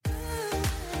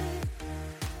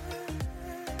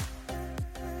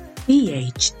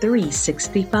PH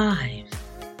 365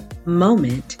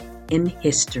 Moment in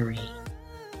History.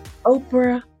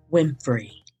 Oprah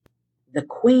Winfrey, the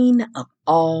queen of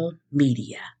all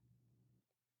media.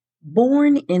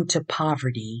 Born into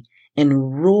poverty in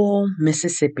rural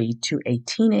Mississippi to a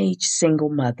teenage single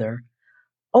mother,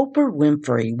 Oprah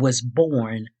Winfrey was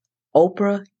born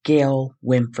Oprah Gail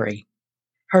Winfrey.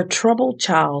 Her troubled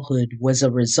childhood was a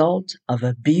result of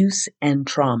abuse and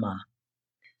trauma.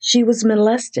 She was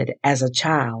molested as a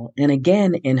child and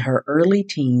again in her early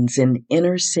teens in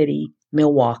inner city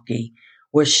Milwaukee,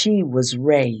 where she was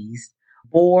raised,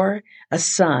 bore a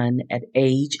son at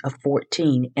age of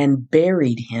 14 and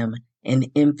buried him in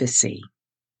infancy.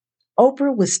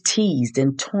 Oprah was teased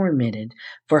and tormented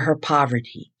for her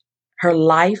poverty. Her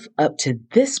life up to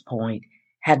this point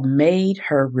had made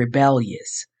her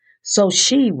rebellious, so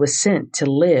she was sent to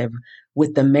live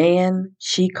with the man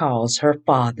she calls her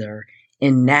father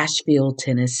in Nashville,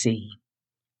 Tennessee.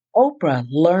 Oprah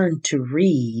learned to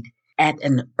read at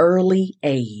an early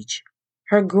age.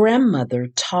 Her grandmother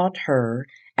taught her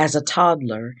as a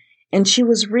toddler, and she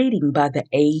was reading by the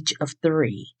age of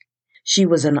 3. She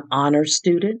was an honor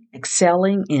student,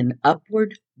 excelling in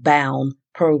Upward Bound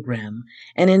program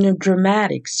and in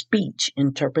dramatic speech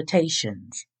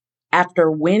interpretations.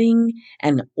 After winning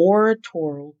an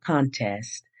oratorial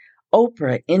contest,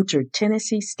 Oprah entered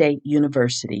Tennessee State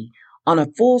University on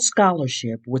a full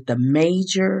scholarship with a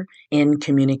major in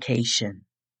communication.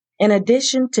 In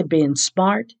addition to being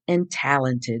smart and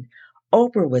talented,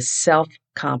 Oprah was self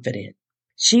confident.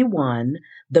 She won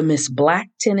the Miss Black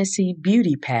Tennessee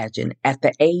Beauty Pageant at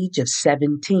the age of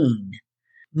 17.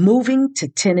 Moving to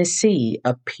Tennessee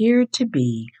appeared to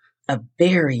be a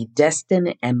very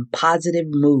destined and positive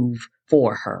move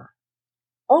for her.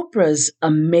 Oprah's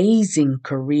amazing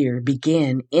career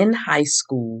began in high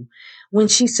school when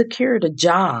she secured a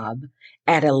job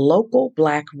at a local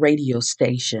Black radio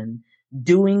station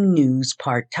doing news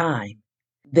part-time.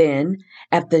 Then,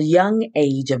 at the young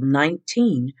age of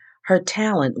 19, her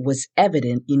talent was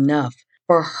evident enough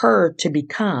for her to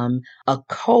become a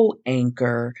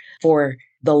co-anchor for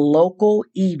the local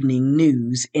evening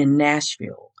news in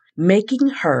Nashville, making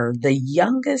her the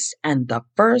youngest and the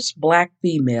first Black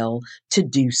female to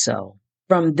do so.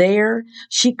 From there,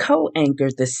 she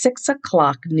co-anchored the 6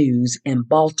 o'clock news in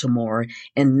Baltimore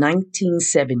in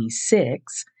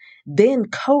 1976, then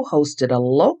co-hosted a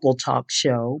local talk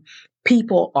show,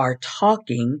 People Are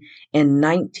Talking, in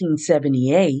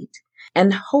 1978,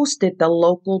 and hosted the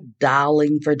local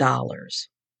Dialing for Dollars.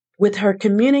 With her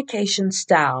communication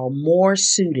style more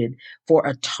suited for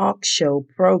a talk show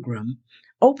program,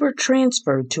 Oprah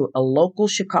transferred to a local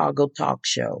Chicago talk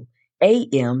show,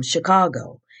 AM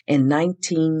Chicago, in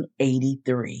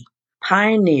 1983,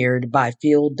 pioneered by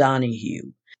Phil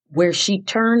Donahue, where she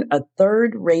turned a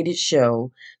third-rated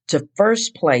show to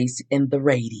first place in the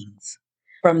ratings.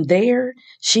 From there,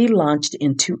 she launched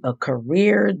into a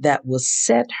career that will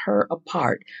set her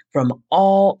apart from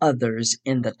all others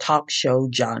in the talk show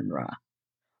genre.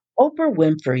 Oprah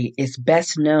Winfrey is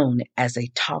best known as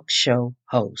a talk show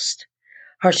host.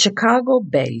 Her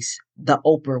Chicago-based The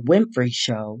Oprah Winfrey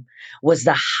Show was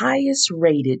the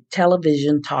highest-rated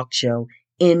television talk show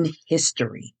in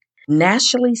history,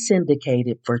 nationally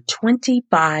syndicated for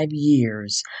 25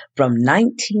 years from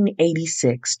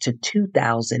 1986 to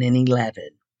 2011.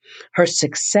 Her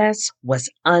success was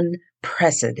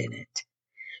unprecedented.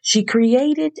 She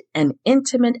created an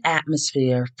intimate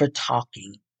atmosphere for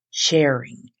talking,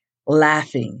 sharing,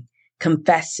 laughing,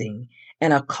 confessing,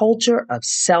 and a culture of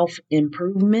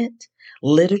self-improvement,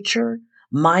 literature,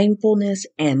 mindfulness,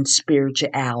 and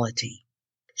spirituality.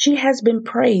 She has been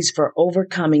praised for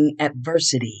overcoming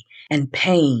adversity and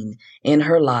pain in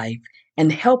her life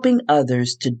and helping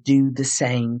others to do the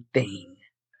same thing.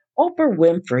 Oprah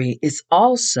Winfrey is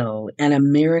also an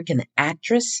American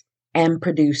actress and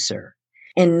producer.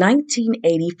 In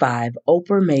 1985,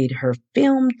 Oprah made her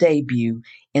film debut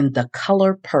in The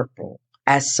Color Purple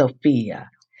as Sophia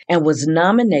and was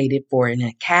nominated for an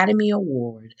Academy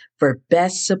Award for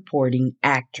Best Supporting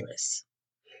Actress.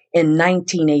 In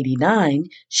 1989,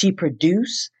 she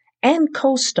produced and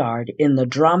co-starred in the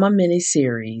drama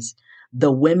miniseries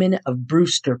The Women of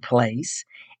Brewster Place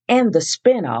and the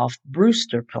spin-off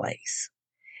Brewster Place.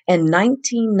 In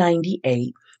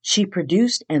 1998, she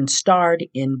produced and starred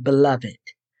in Beloved,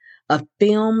 a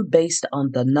film based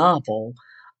on the novel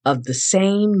of the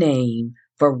same name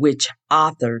for which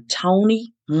author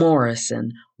Toni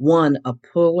Morrison won a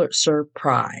Pulitzer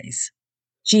Prize.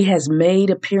 She has made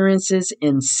appearances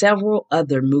in several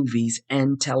other movies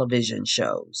and television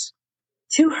shows.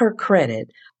 To her credit,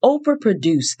 Oprah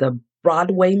produced the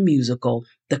Broadway musical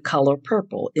The Color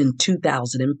Purple in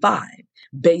 2005,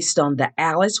 based on the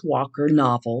Alice Walker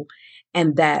novel,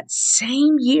 and that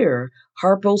same year,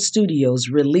 Harpo Studios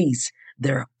released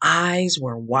Their Eyes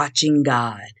Were Watching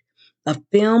God, a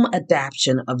film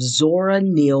adaptation of Zora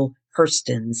Neale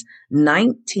Hurston's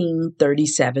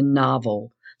 1937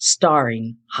 novel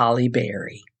starring Halle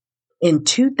Berry. In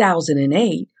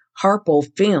 2008, Harpo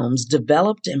Films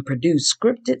developed and produced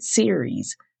scripted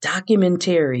series,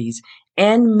 documentaries,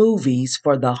 and movies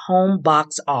for the Home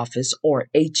Box Office or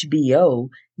HBO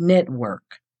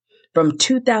network. From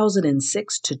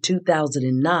 2006 to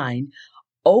 2009,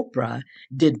 Oprah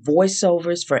did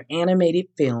voiceovers for animated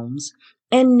films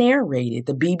and narrated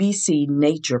the BBC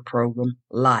nature program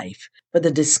Life for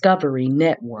the Discovery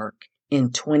Network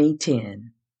in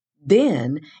 2010.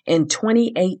 Then, in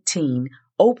 2018,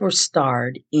 Oprah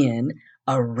starred in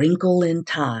A Wrinkle in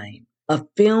Time, a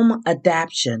film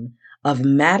adaptation of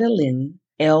Madeleine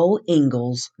L.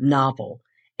 Ingles' novel,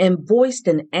 and voiced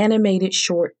an animated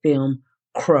short film,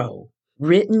 Crow,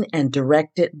 written and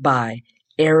directed by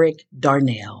Eric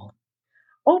Darnell.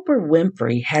 Oprah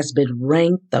Winfrey has been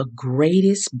ranked the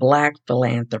greatest Black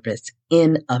philanthropist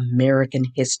in American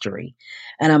history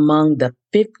and among the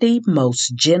 50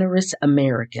 most generous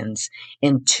Americans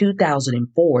in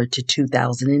 2004 to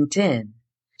 2010.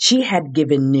 She had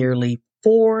given nearly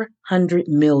 $400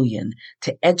 million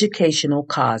to educational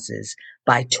causes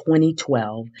by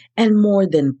 2012 and more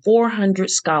than 400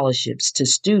 scholarships to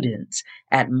students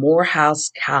at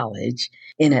Morehouse College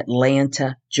in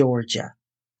Atlanta, Georgia.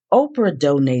 Oprah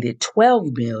donated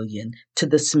 $12 million to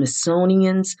the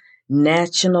Smithsonian's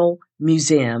National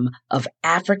Museum of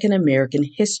African American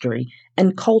History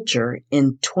and Culture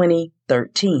in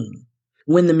 2013.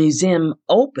 When the museum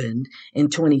opened in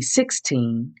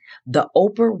 2016, the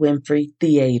Oprah Winfrey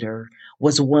Theater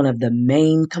was one of the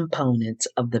main components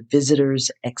of the visitor's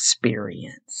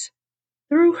experience.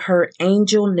 Through her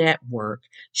Angel Network,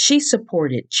 she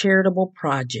supported charitable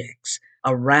projects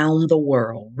around the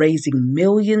world, raising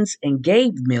millions and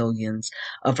gave millions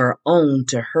of her own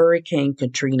to Hurricane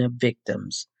Katrina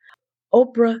victims.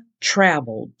 Oprah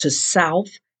traveled to South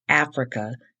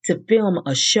Africa to film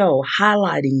a show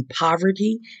highlighting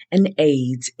poverty and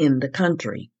AIDS in the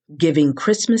country, giving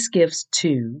Christmas gifts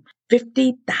to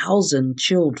 50,000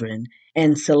 children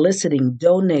and soliciting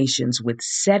donations with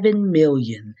 $7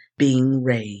 million being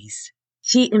raised.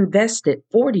 She invested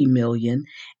 $40 million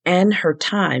and her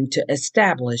time to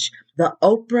establish the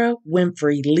Oprah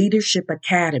Winfrey Leadership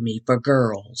Academy for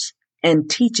Girls and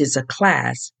teaches a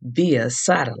class via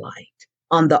satellite.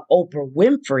 On the Oprah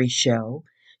Winfrey Show,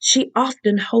 she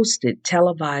often hosted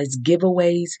televised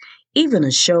giveaways, even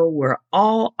a show where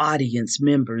all audience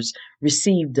members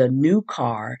received a new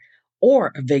car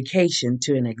or a vacation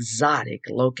to an exotic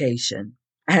location.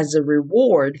 As a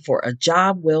reward for a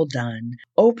job well done,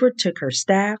 Oprah took her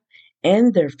staff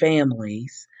and their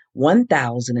families,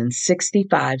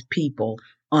 1,065 people,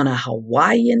 on a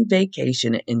Hawaiian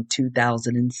vacation in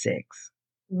 2006.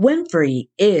 Winfrey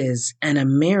is an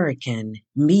American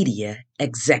media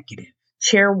executive,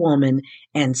 chairwoman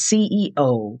and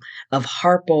CEO of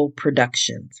Harpo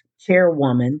Productions,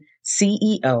 chairwoman,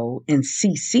 CEO, and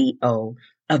CCO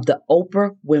of the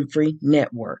Oprah Winfrey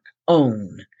Network,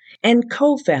 OWN, and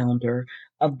co-founder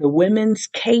of the women's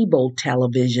cable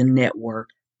television network,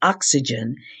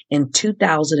 Oxygen, in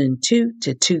 2002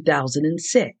 to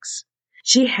 2006.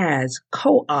 She has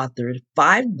co-authored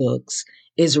 5 books,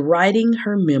 is writing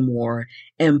her memoir,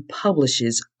 and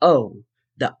publishes O,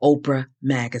 the Oprah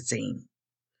magazine.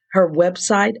 Her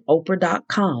website,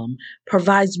 Oprah.com,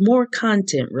 provides more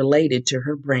content related to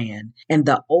her brand, and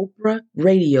the Oprah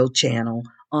radio channel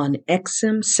on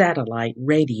XM Satellite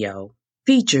Radio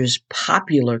features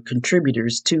popular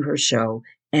contributors to her show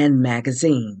and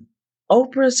magazine.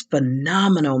 Oprah's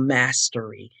phenomenal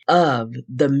mastery of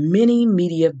the many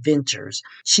media ventures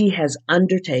she has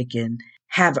undertaken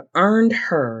have earned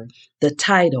her the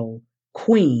title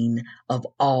Queen of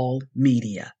All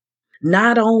Media.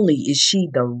 Not only is she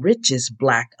the richest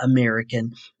Black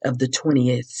American of the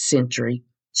 20th century,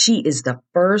 she is the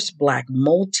first Black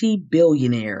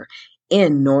multi-billionaire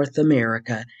in North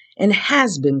America and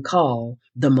has been called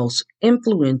the most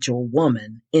influential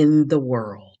woman in the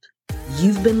world.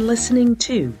 You've been listening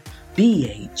to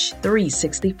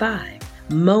BH365,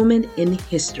 Moment in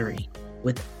History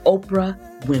with Oprah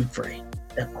Winfrey,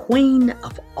 the Queen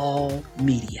of All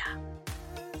Media.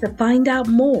 To find out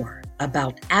more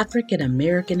about African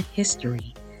American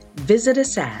history, visit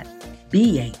us at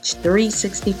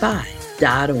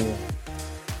bh365.org.